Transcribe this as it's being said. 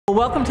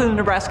Welcome to the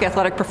Nebraska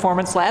Athletic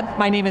Performance Lab.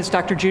 My name is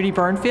Dr. Judy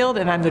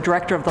Burnfield and I'm the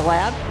director of the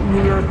lab.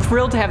 We are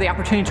thrilled to have the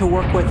opportunity to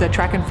work with the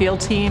track and field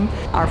team.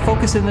 Our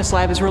focus in this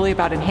lab is really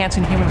about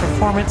enhancing human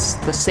performance,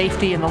 the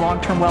safety and the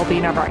long-term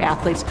well-being of our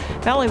athletes,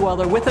 not only while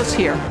they're with us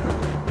here,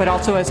 but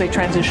also as they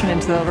transition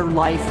into their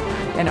life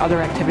and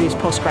other activities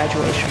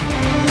post-graduation.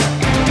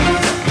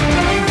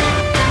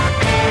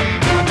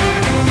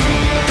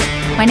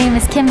 My name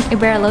is Kim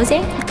Ibarra-Loze.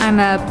 I'm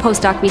a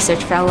postdoc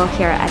research fellow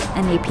here at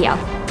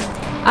NAPL.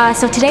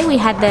 So today we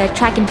had the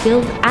track and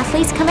field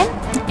athletes come in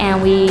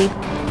and we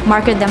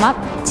marketed them up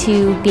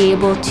to be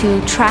able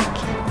to track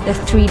the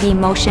 3D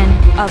motion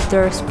of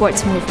their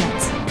sports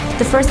movements.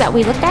 The first that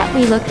we looked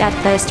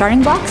at the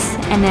starting blocks,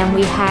 and then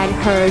we had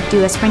her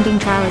do a sprinting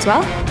trial as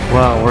well.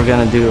 Well, we're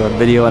going to do a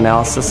video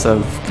analysis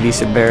of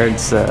Khadijah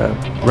Baird's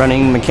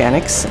running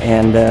mechanics,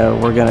 and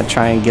we're going to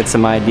try and get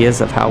some ideas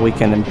of how we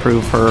can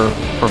improve her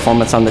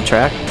performance on the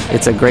track.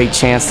 It's a great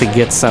chance to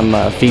get some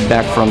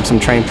feedback from some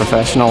trained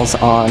professionals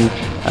on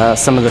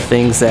some of the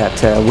things that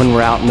when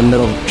we're out in the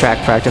middle of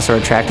track practice or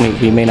a track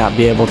meet we may not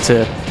be able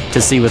to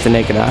see with the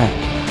naked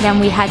eye. Then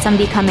we had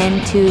somebody come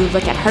in to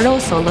look at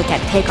hurdles, so look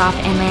at takeoff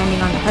and landing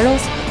on the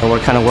hurdles.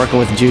 We're kind of working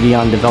with Judy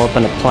on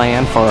developing a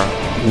plan for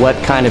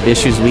what kind of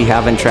issues we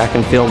have in track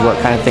and field,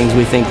 what kind of things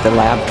we think the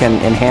lab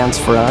can enhance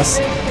for us.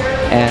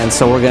 And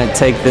so we're going to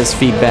take this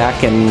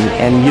feedback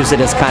and use it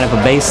as kind of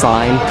a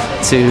baseline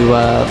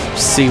to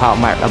see how it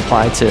might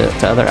apply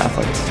to other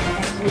athletes.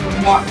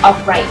 More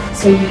upright,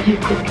 so you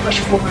could push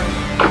forward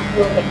a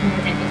little bit more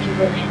than if you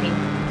were landing.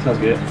 Sounds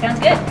good. Sounds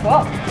good.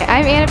 Cool.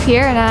 I'm Anna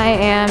Peer and I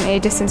am a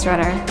distance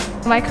runner.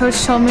 My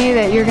coach told me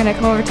that you're going to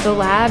come over to the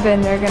lab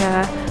and they're going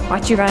to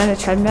watch you run on a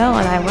treadmill,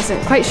 and I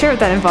wasn't quite sure what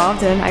that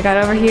involved, and I got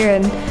over here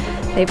and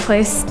they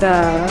placed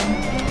the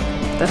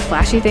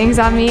flashy things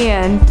on me,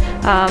 and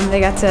they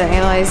got to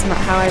analyze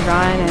how I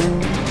run,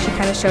 and she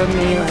kind of showed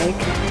me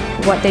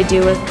like what they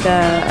do with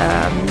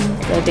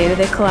the data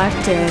they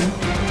collect, and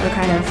I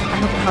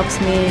hope it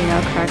helps me,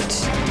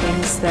 correct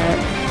things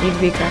that need to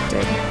be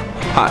corrected.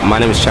 Hi, my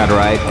name is Chad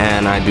Wright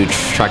and I do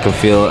track and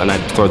field and I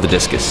throw the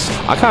discus.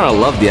 I kind of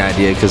love the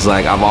idea because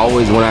I've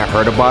always, when I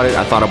heard about it,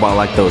 I thought about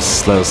like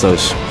those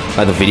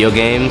like the video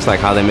games,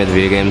 like how they made the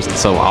video games.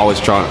 So I always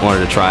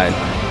wanted to try it.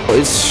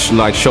 It's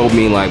like showed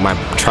me like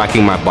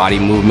tracking my body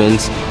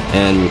movements,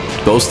 and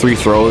those 3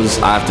 throws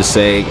I have to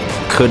say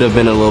could have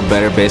been a little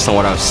better based on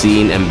what I've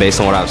seen and based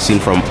on what I've seen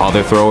from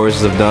other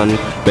throwers have done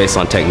based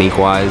on technique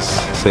wise.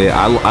 So yeah,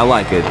 I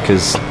like it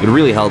because it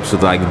really helps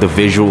with like the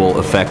visual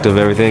effect of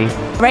everything.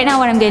 Right now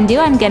what I'm going to do,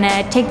 I'm going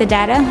to take the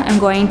data, I'm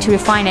going to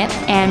refine it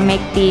and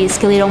make these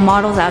skeletal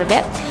models out of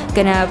it. I'm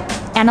going to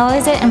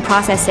analyze it and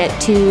process it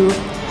to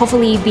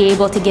hopefully be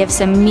able to give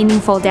some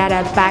meaningful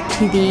data back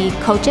to the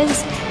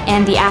coaches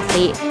and the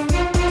athlete.